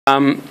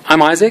I'm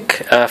Isaac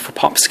for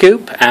Pop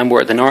Scoop, and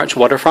we're at the Norwich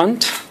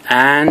waterfront,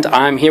 and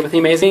I'm here with the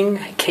amazing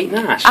Kate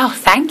Nash. Oh,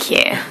 thank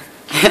you.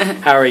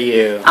 How are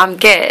you? I'm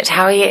good.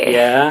 How are you?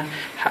 Yeah.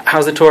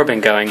 How's the tour been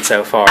going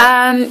so far?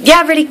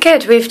 Yeah, really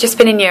good. We've just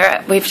been in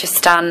Europe. We've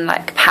just done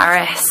like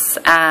Paris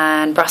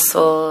and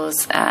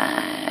Brussels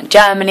and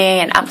Germany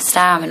and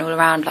Amsterdam and all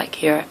around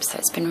like Europe. So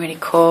it's been really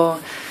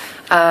cool.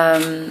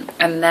 And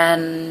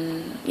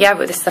then, yeah,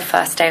 but this is the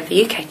first day of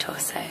the UK tour,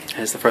 so...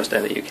 It's the first day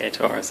of the UK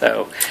tour,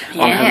 so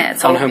yeah,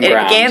 on home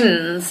ground. It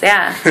begins,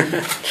 yeah.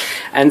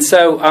 And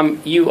so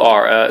you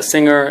are a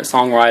singer,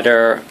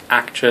 songwriter,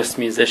 actress,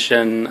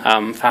 musician,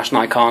 fashion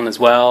icon as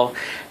well.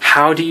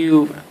 How do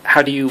you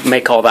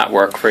make all that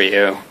work for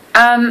you?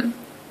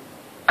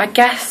 I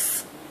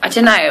guess, I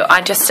don't know,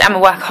 I just am a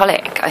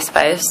workaholic, I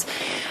suppose.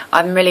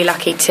 I'm really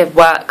lucky to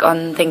work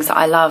on things that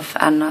I love,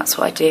 and that's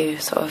what I do,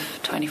 sort of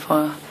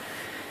 24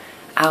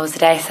 hours a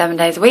day, 7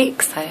 days a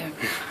week, so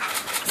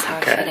that's how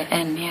I fit it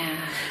in, yeah.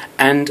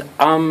 And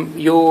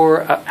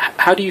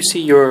how do you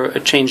see your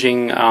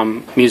changing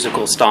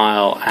musical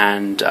style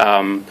and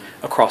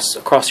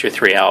across your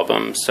three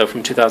albums? So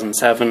from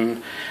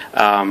 2007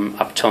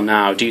 up till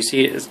now, do you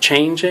see it as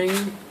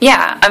changing?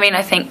 Yeah, I mean,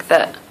 I think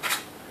that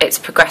it's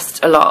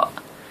progressed a lot.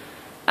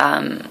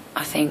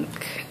 I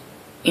think,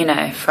 you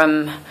know,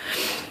 from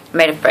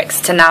Made of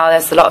Bricks to now,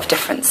 there's a lot of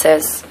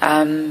differences.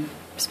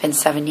 It's been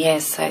 7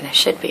 years, so there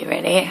should be,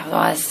 really.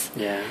 Otherwise,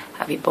 yeah,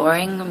 that'd be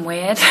boring and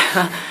weird.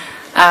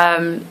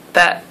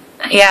 But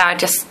yeah,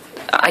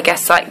 I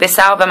guess like this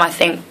album, I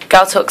think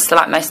Girl Talk's the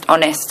like most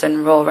honest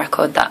and raw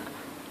record that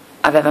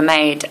I've ever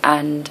made,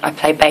 and I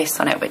play bass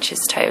on it, which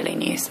is totally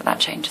new, so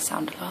that changes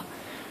sound a lot.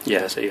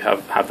 Yeah, so you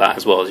have that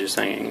as well as your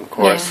singing, of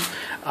course.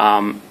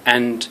 Yeah.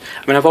 And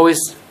I mean, I've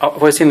always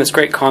seen this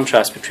great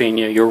contrast between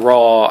your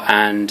raw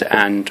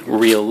and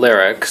real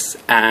lyrics,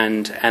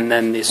 and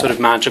then the sort of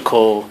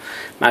magical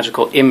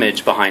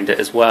image behind it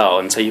as well.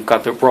 And so you've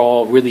got the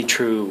raw, really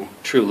true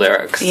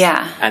lyrics.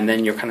 Yeah. And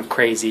then your kind of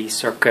crazy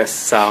circus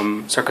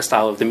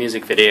style of the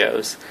music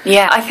videos.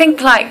 Yeah, I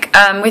think like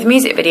with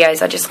music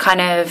videos, I just kind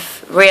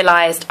of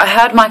realised, I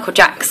heard Michael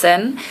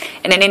Jackson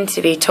in an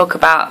interview talk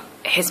about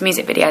his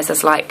music videos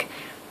as like,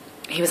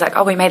 he was like,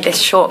 oh, we made this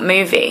short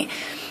movie.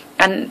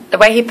 And the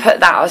way he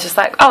put that, I was just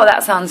like, oh,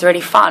 that sounds really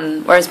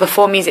fun. Whereas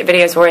before, music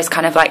videos were always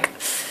kind of like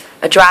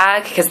a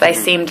drag, because they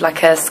seemed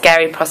like a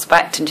scary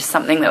prospect and just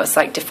something that was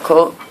like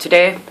difficult to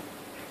do.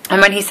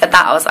 And when he said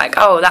that, I was like,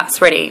 oh, that's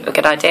really a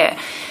good idea.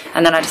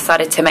 And then I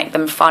decided to make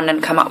them fun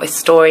and come up with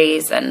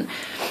stories. And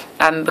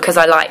because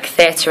I like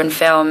theatre and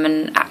film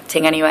and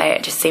acting anyway,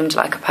 it just seemed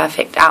like a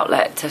perfect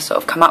outlet to sort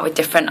of come up with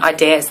different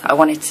ideas that I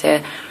wanted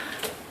to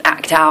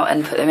act out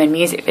and put them in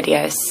music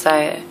videos.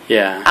 So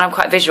yeah, and I'm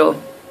quite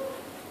visual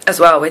as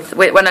well with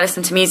when I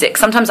listen to music.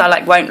 Sometimes I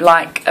like won't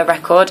like a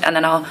record, and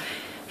then I'll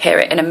hear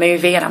it in a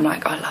movie and I'm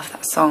like, oh, I love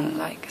that song.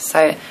 Like,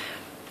 so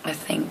I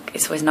think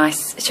it's always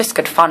nice. It's just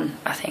good fun,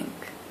 I think.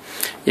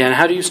 Yeah. And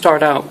how do you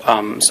start out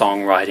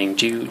songwriting?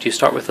 Do you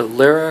start with a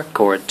lyric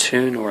or a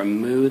tune or a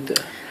mood?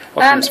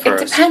 What comes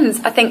first? It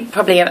depends. I think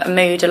probably a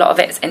mood. A lot of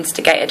it's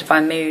instigated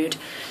by mood,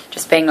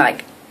 just being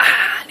like,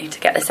 I need to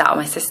get this out of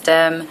my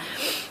system.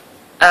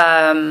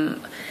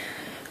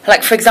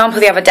 Like, for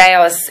example, the other day I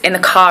was in the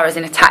car, I was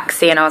in a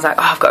taxi, and I was like,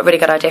 oh, I've got a really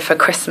good idea for a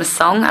Christmas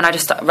song, and I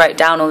just wrote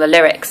down all the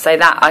lyrics, so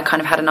that I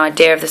kind of had an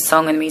idea of the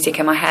song and the music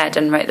in my head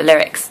and wrote the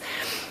lyrics.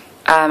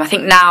 I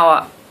think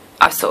now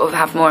I sort of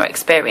have more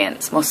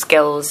experience, more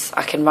skills,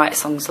 I can write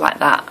songs like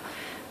that.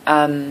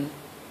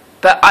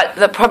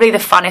 But probably the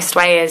funnest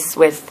way is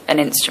with an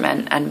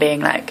instrument and being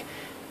like,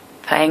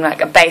 playing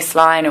like a bass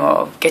line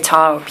or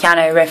guitar or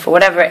piano riff or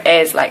whatever it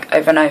is, like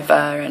over and over,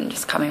 and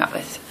just coming up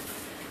with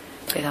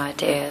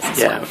ideas. It's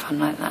sort of fun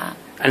like that.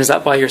 And is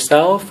that by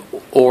yourself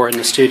or in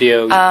the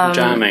studio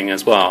jamming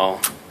as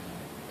well?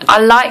 I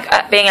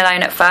like being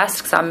alone at first,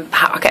 because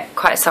I get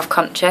quite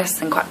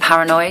self-conscious and quite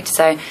paranoid,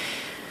 so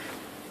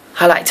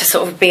I like to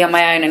sort of be on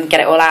my own and get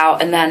it all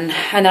out, and then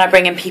I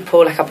bring in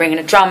people, like I'll bring in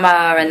a drummer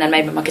and then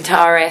maybe my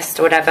guitarist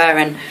or whatever,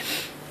 and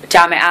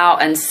jam it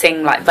out and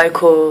sing like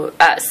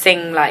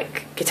sing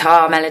like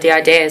guitar melody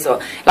ideas, or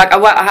like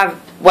I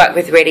have worked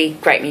with really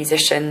great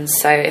musicians,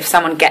 so if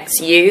someone gets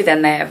you,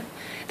 then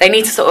they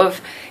need to sort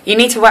of, you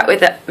need to work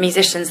with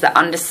musicians that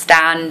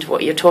understand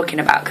what you're talking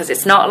about, because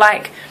it's not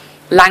like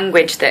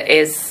language that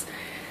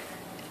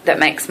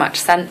makes much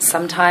sense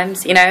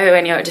sometimes, you know,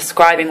 when you're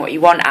describing what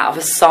you want out of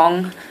a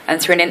song,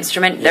 and through an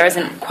instrument there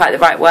isn't quite the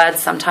right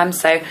words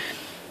sometimes. So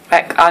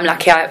like, I'm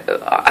lucky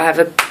I have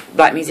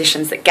like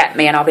musicians that get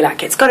me, and I'll be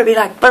like, it's got to be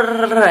like blah,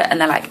 blah, blah,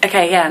 and they're like,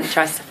 okay, yeah, and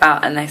try stuff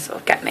out, and they sort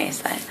of get me.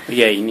 So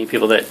yeah, you need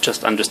people that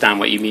just understand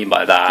what you mean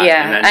by that.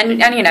 Yeah, and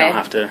you know, don't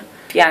have to.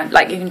 Yeah,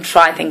 like you can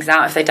try things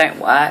out. If they don't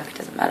work, it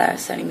doesn't matter.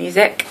 It's only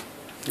music.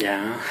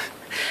 Yeah.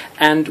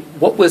 And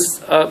what was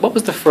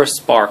the first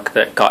spark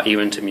that got you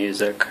into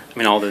music? I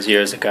mean, all those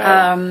years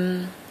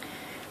ago.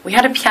 We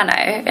had a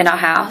piano in our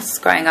house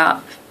growing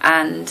up,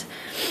 and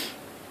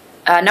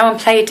no one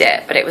played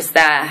it, but it was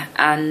there,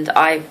 and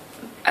I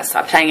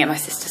started playing it. My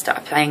sister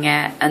started playing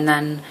it, and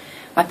then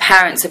my my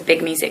parents are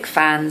big music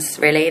fans,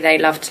 really. They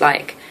loved,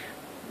 like,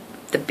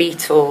 the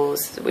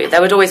Beatles.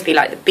 There would always be,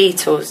 like, the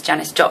Beatles,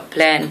 Janis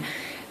Joplin,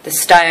 the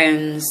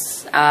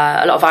Stones,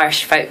 a lot of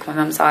Irish folk. My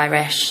mum's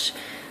Irish.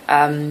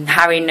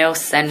 Harry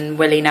Nilsson,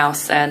 Willie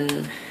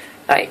Nelson.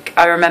 Like,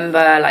 I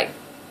remember, like,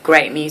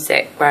 great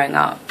music growing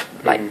up,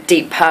 like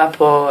Deep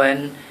Purple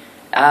and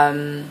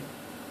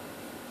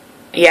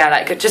yeah,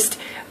 like just,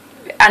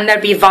 and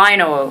there'd be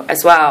vinyl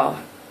as well.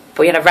 But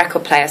we had a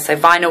record player, so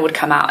vinyl would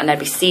come out and there'd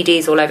be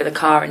CDs all over the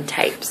car and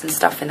tapes and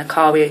stuff in the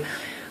car. We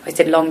always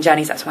did long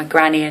journeys up to my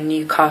granny in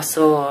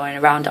Newcastle or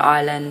around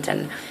Ireland,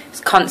 and it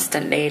was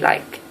constantly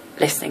like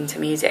listening to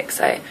music.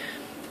 So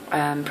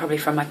probably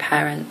from my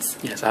parents.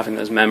 Yes, having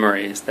those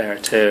memories there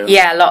too.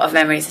 Yeah, a lot of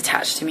memories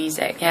attached to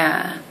music.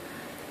 Yeah.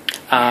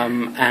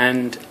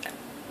 And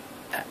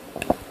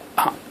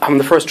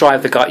the first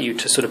drive that got you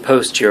to sort of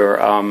post your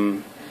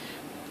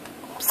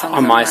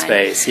on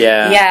MySpace,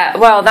 yeah. Yeah,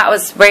 well, that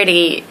was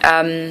really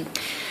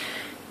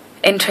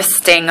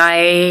interesting.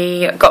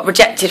 I got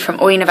rejected from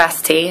all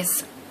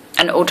universities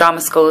and all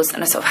drama schools,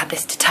 and I sort of had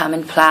this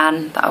determined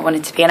plan that I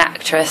wanted to be an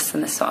actress,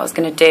 and this is what I was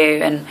going to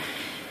do. And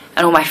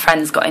all my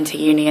friends got into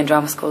uni and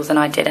drama schools, and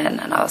I didn't,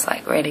 and I was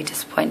like really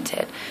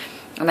disappointed.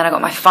 And then I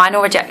got my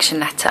final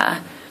rejection letter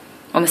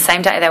on the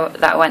same day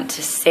that I went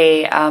to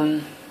see,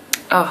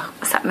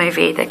 what's that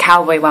movie, the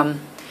cowboy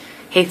one,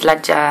 Heath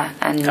Ledger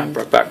and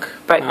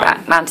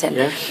Brokeback Mountain.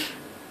 Yeah.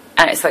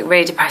 And it's like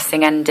really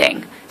depressing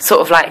ending,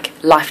 sort of like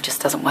life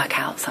just doesn't work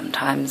out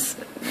sometimes,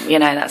 you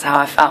know. That's how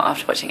I felt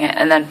after watching it.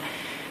 And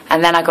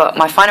then I got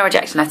my final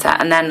rejection letter,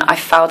 and then I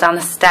fell down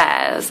the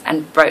stairs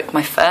and broke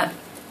my foot,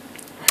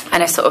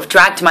 and I sort of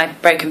dragged my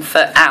broken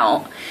foot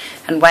out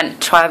and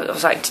I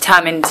was like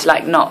determined to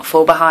like not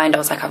fall behind. I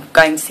was like, I'm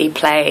going to see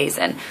plays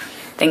and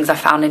things I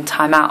found in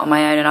time out on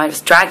my own, and I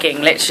was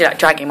literally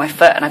dragging my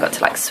foot, and I got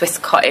to like Swiss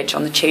Cottage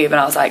on the tube, and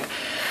I was like,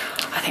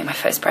 I think my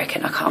foot's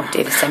broken, I can't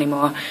do this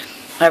anymore.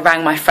 And I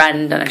rang my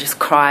friend and I just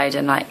cried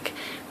and like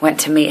went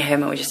to meet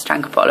him, and we just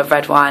drank a bottle of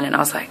red wine, and I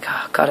was like,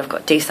 oh God, I've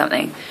got to do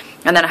something.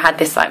 And then I had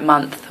this like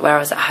month where I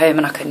was at home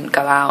and I couldn't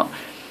go out,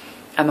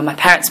 and my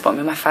parents bought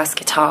me my first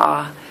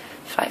guitar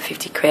for like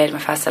 50 quid, my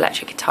first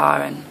electric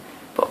guitar, and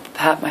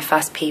bought my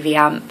first PV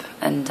amp,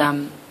 and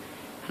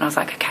I was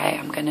like, okay,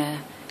 I'm gonna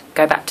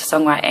go back to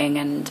songwriting,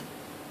 and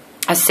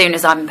as soon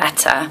as I'm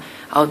better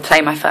I'll play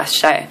my first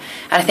show. And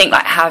I think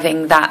like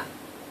having that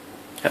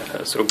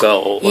sort of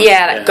goal,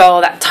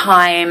 goal, that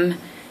time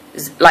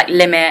like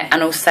limit,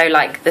 and also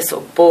like the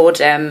sort of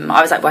boredom.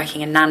 I was like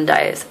working in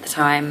Nando's at the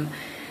time.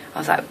 I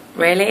was like,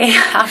 really?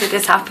 How did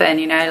this happen,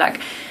 you know? Like,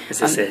 is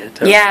this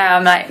it? Yeah,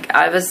 I'm like,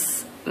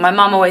 my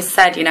mum always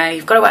said, you know,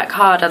 you've got to work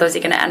hard, otherwise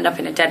you're going to end up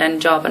in a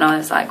dead-end job. And I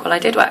was like, well, I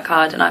did work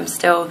hard, and I'm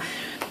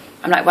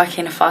like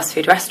working in a fast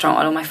food restaurant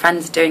while all my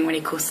friends are doing really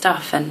cool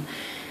stuff, and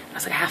I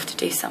was like, I have to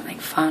do something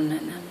fun.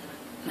 And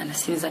then as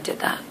soon as I did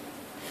that,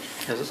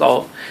 it's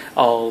all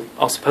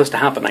supposed to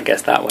happen, I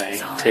guess, that way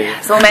too. Yeah,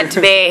 it's all meant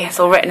to be. It's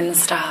all written in the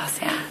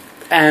stars. Yeah.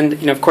 And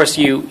you know, of course,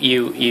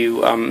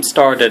 you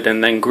started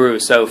and then grew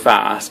so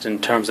fast in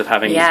terms of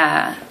having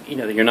you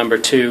know, your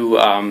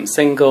 #2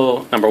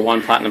 single,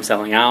 #1 platinum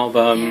selling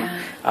album,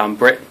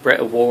 Brit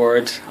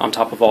Award on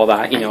top of all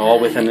that. You know, all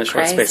within a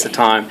short space of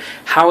time.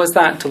 How is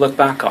that to look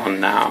back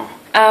on now?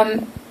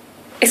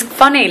 It's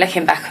funny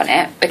looking back on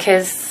it,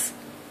 because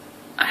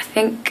I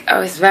think I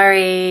was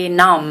very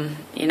numb.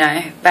 You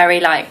know,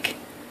 very like,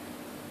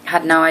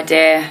 had no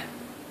idea.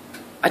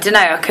 I don't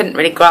know, I couldn't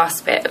really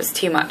grasp it. It was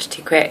too much,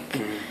 too quick,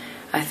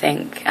 I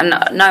think. And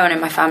no one in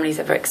my family's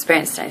ever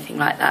experienced anything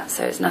like that,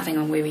 so it's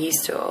nothing we were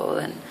used to at all.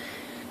 And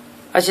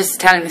I was just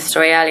telling this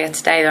story earlier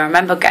today, that I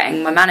remember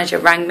my manager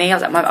rang me.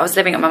 I was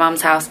living at my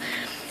mum's house,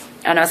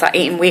 and I was like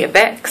eating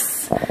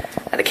Weetabix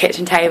at the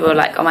kitchen table,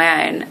 like on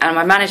my own. And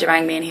my manager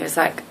rang me, and he was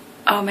like,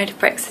 oh, Made of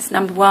Bricks is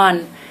 #1.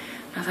 And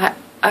I was like,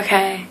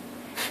 okay.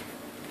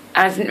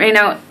 I didn't really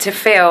know what to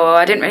feel, or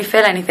I didn't really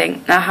feel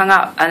anything. And I hung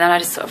up, and then I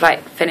just sort of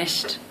like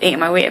finished eating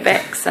my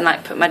Weetabix and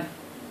like put my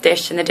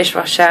dish in the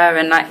dishwasher,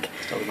 and like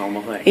still a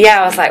normal thing.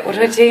 Yeah, I was like, what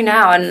do I do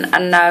now?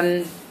 And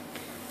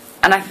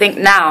I think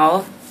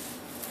now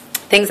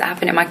things that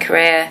happen in my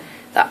career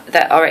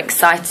that are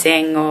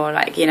exciting or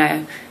like, you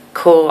know,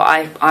 cool,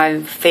 I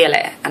feel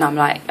it, and I'm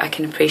like, I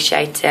can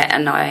appreciate it,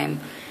 and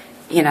I'm,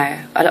 you know,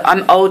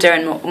 I'm older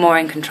and more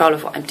in control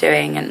of what I'm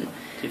doing. And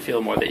you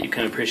feel more that you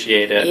can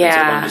appreciate it and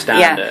sort of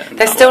understand it.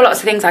 There's still lots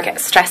of things I get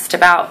stressed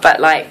about, but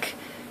like,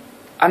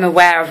 I'm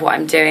aware of what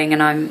I'm doing,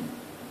 and I'm,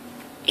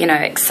 you know,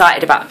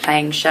 excited about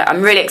playing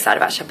I'm really excited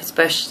about Shepherd's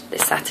Bush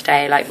this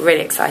Saturday, like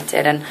really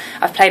excited, and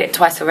I've played it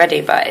twice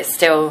already, but it's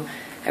still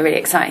a really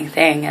exciting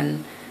thing.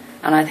 And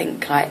I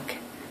think like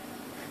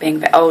being a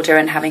bit older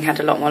and having had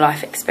a lot more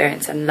life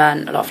experience and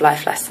learned a lot of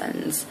life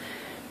lessons,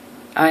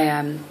 I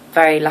am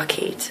very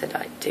lucky to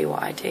like do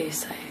what I do.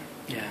 So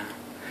yeah.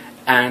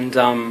 And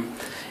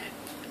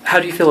how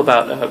do you feel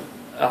about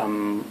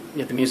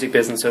the music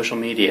business, social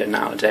media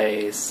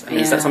nowadays? I mean,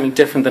 is that something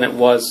different than it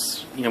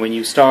was, when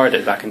you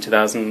started back in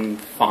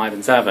 2005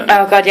 and 7?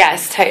 Oh God, yeah,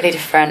 it's totally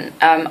different.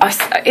 I was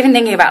even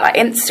thinking about like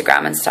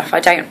Instagram and stuff.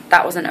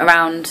 That wasn't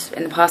around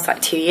in the past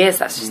like 2 years.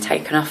 That's just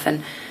taken off,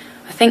 and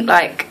I think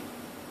like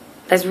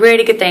there's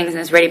really good things and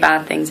there's really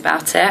bad things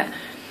about it.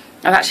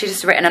 I've actually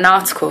just written an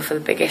article for the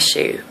Big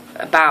Issue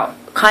about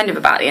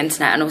the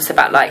internet, and also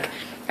about like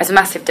there's a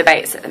massive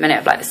debates at the minute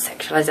of like the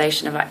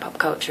sexualization of like pop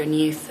culture and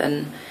youth,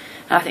 and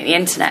I think the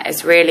internet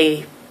is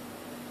really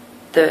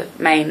the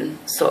main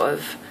sort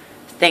of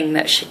thing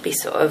that should be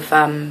sort of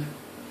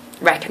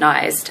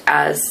recognised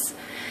as,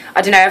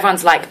 I don't know,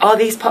 everyone's like, are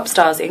these pop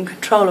stars in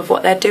control of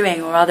what they're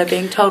doing, or are they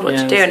being told what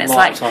to do? And it's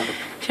like,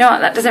 you know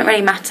what, that doesn't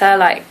really matter.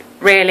 Like,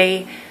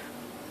 really,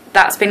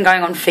 that's been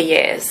going on for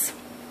years,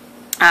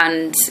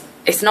 and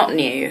it's not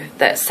new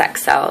that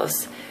sex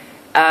sells,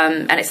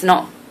 and it's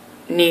not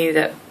new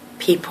that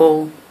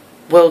people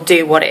will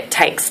do what it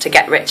takes to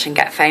get rich and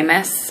get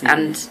famous,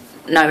 and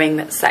knowing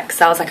that sex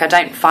sells. Like,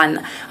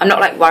 I'm not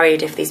like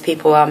worried if these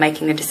people are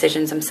making the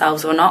decisions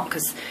themselves or not,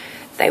 because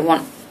they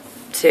want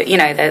to,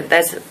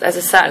 there's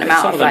a certain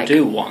amount of like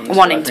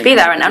wanting to be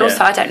there, and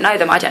also I don't know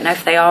them, I don't know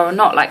if they are or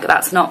not. Like,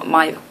 that's not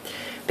my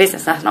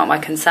business, that's not my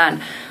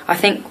concern. I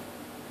think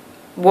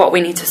what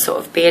we need to sort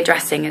of be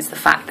addressing is the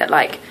fact that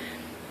like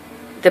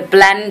the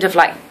blend of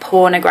like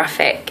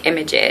pornographic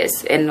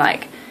images in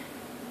like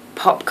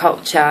pop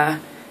culture,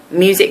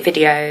 music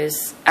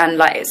videos, and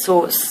like it's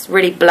all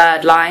really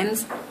blurred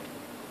lines.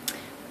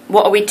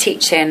 What are we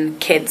teaching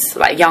kids,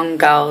 like young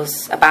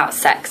girls, about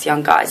sex,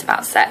 young guys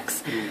about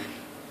sex?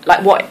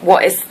 Like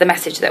what is the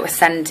message that we're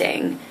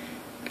sending?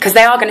 Because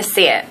they are going to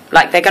see it,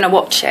 like they're going to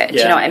watch it. Do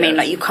you know what I mean?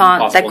 Like, you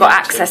can't, they've got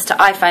access to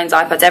iPhones,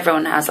 iPads,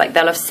 everyone has, like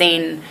they'll have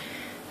seen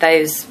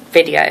those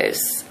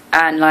videos,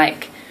 and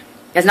like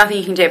there's nothing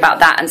you can do about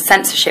that, and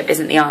censorship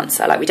isn't the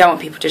answer. Like, we don't want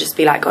people to just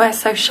be like, oh, we're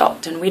so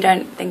shocked and we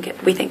think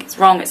it's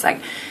wrong. It's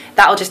like,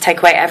 that'll just take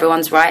away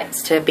everyone's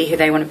rights to be who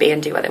they want to be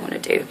and do what they want to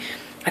do.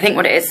 I think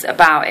what it is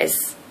about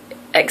is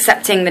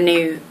accepting the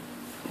new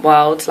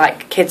world.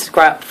 Like, kids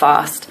grow up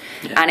fast,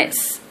 and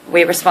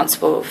we're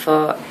responsible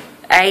for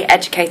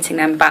educating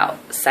them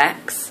about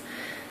sex,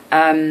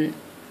 because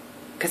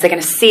they're going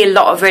to see a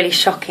lot of really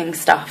shocking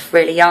stuff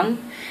really young.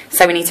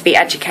 So we need to be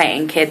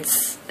educating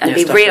kids and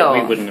be real.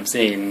 That we wouldn't have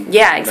seen.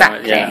 Yeah,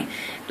 exactly.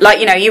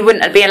 Like, you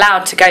wouldn't be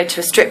allowed to go to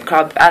a strip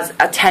club as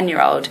a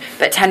 10-year-old,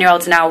 but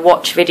 10-year-olds now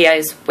watch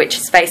videos which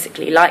is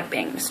basically like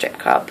being in a strip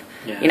club,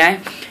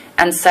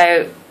 And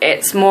so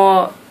it's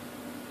more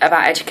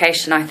about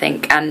education, I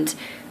think, and,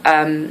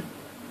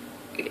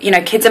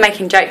 kids are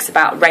making jokes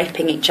about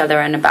raping each other,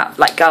 and about,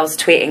 like, girls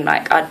tweeting,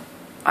 like,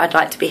 I'd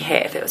like to be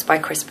hit if it was by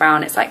Chris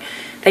Brown. It's like,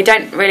 they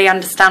don't really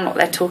understand what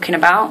they're talking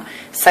about,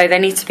 so they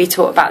need to be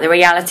taught about the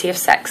reality of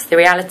sex,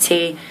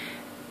 the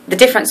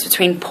difference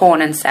between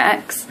porn and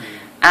sex,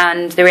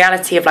 and the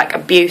reality of like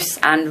abuse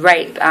and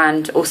rape,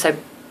 and also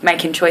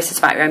making choices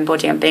about your own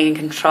body and being in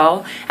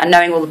control, and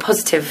knowing all the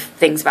positive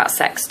things about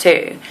sex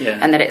too,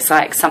 and that it's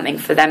like something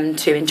for them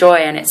to enjoy,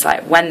 and it's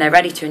like when they're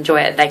ready to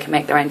enjoy it, they can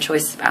make their own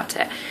choices about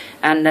it,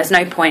 and there's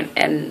no point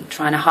in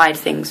trying to hide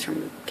things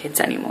from kids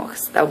anymore,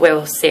 because they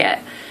will see it.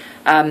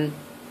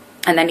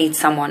 And they need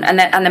someone, and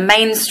the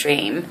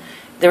mainstream,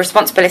 the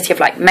responsibility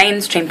of like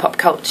mainstream pop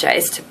culture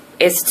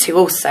is to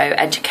also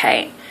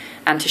educate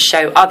and to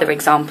show other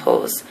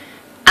examples,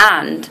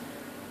 and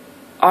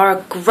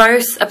our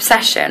gross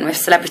obsession with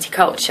celebrity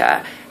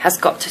culture has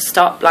got to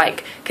stop.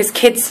 Like, because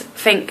kids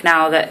think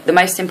now that the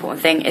most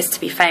important thing is to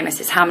be famous,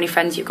 is how many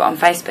friends you've got on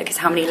Facebook, is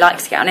how many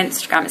likes you get on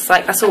Instagram. It's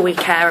like, that's all we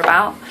care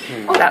about.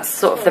 That's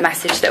sort of the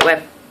message that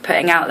we're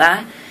putting out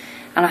there,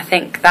 and I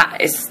think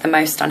that is the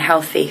most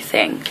unhealthy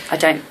thing. I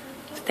don't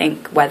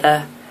think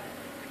whether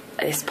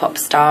this pop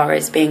star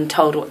is being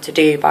told what to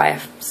do by a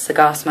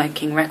cigar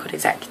smoking record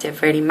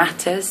executive really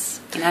matters,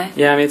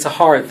 Yeah, I mean, it's a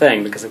hard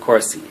thing, because of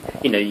course,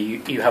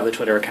 you have the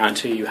Twitter account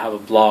too, you have a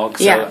blog,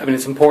 so I mean,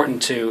 it's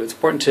important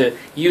to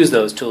use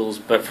those tools,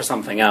 but for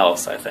something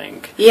else, I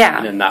think.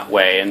 And in that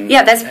way, and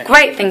there's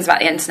great things about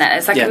the internet.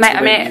 It's like,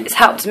 it's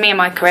helped me in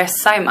my career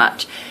so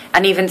much.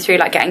 And even through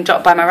like getting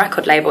dropped by my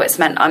record label, it's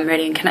meant I'm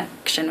really in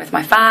connection with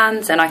my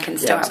fans, and I can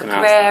still have a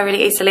career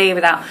really easily.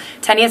 Without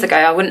 10 years ago,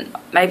 I wouldn't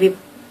maybe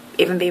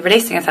even be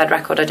releasing a third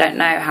record. I don't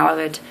know how I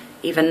would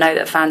even know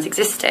that fans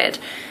existed.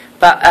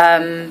 But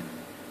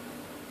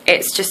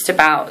it's just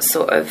about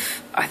sort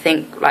of, I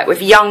think, like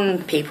with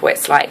young people,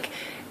 it's like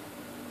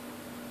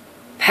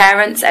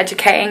parents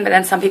educating, but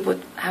then some people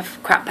have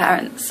crap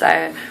parents.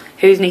 So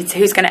who's going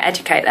to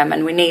educate them?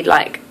 And we need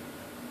like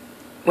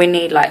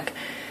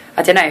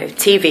I don't know,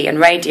 TV and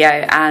radio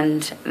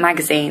and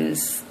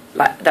magazines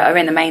like that are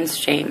in the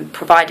mainstream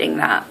providing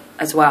that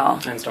as well.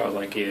 And stars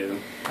like you.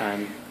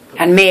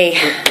 And me.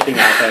 Putting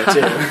out there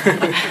too.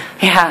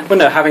 Well,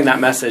 no, having that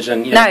message,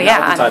 and the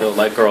title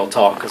like Girl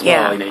Talk as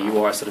well.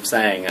 You are sort of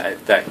saying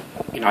that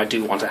I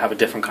do want to have a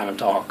different kind of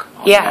talk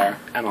on there,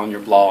 and on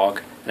your blog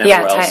and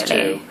everywhere else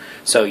too.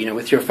 So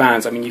with your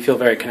fans, I mean, you feel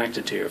very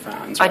connected to your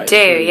fans, right? I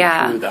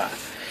do, through that.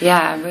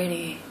 Yeah,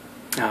 really.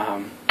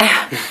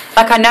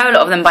 Like I know a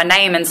lot of them by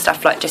name and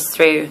stuff, like just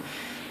through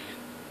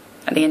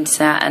the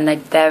internet, and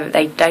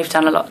they've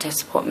done a lot to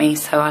support me.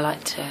 So I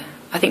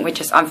think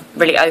I'm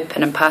really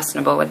open and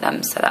personable with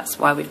them, so that's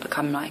why we've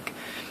become like,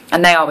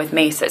 and they are with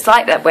me. So it's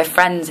like that we're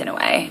friends in a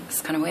way.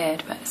 It's kind of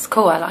weird, but it's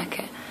cool. I like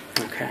it.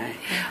 Okay.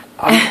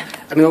 I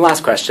mean, the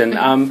last question.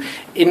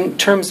 In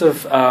terms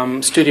of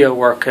studio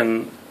work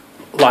and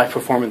live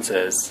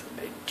performances,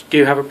 do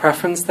you have a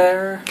preference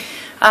there?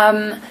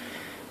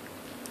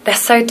 They're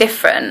so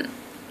different.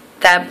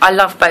 I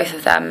love both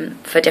of them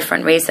for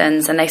different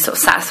reasons, and they sort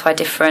of satisfy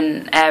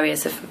different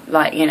areas of,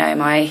 like, you know,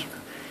 my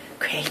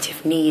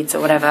creative needs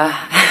or whatever.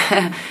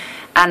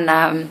 And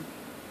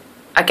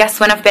I guess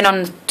when I've been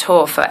on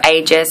tour for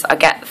ages, I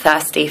get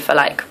thirsty for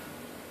like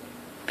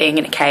being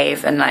in a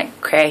cave and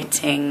like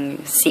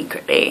creating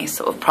secretly,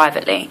 sort of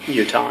privately.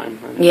 Your time.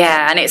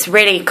 Yeah, and it's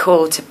really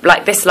cool to,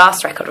 like, this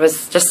last record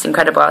was just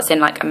incredible. I was in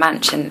like a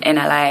mansion in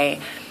LA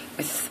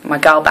with my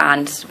girl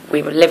band.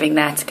 We were living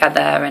there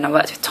together, and I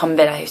worked with Tom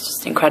Biller, who's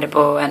just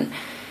incredible, and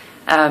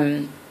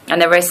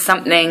there is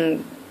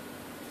something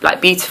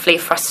like beautifully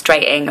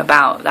frustrating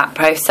about that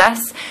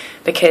process,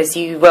 because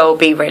you will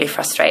be really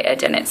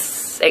frustrated, and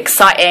it's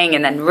exciting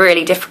and then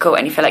really difficult,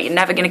 and you feel like you're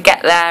never going to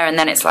get there, and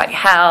then it's like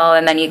hell,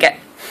 and then you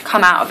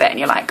come out of it and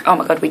you're like, oh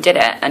my god, we did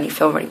it, and you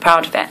feel really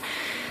proud of it.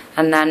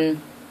 And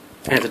then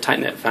and it's a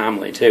tight-knit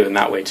family too, in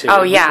that way too.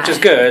 Oh yeah, which is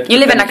good. You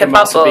live in like a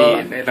bubble.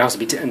 It has to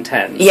be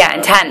intense. Yeah,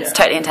 intense, yeah.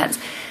 Totally intense.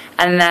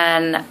 And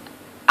then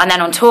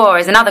on tour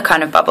is another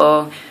kind of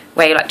bubble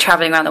where you're like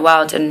traveling around the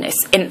world, and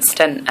it's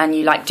instant, and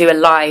you like do a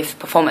live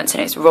performance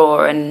and it's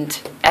raw, and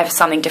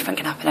something different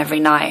can happen every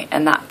night,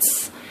 and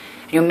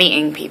you're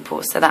meeting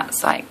people, so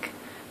that's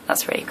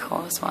really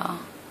cool as well.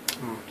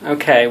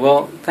 Okay,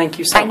 well, thank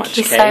you so much. Thank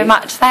you so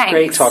much. Thanks.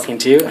 Great talking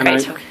to you.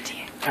 Great talking to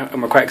you.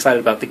 And we're quite excited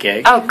about the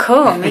gig. Oh,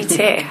 cool. Me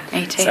too.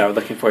 Me too. So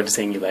looking forward to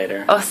seeing you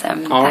later.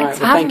 Awesome. All Thanks right,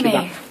 for having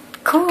me.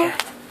 Cool.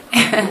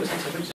 Okay.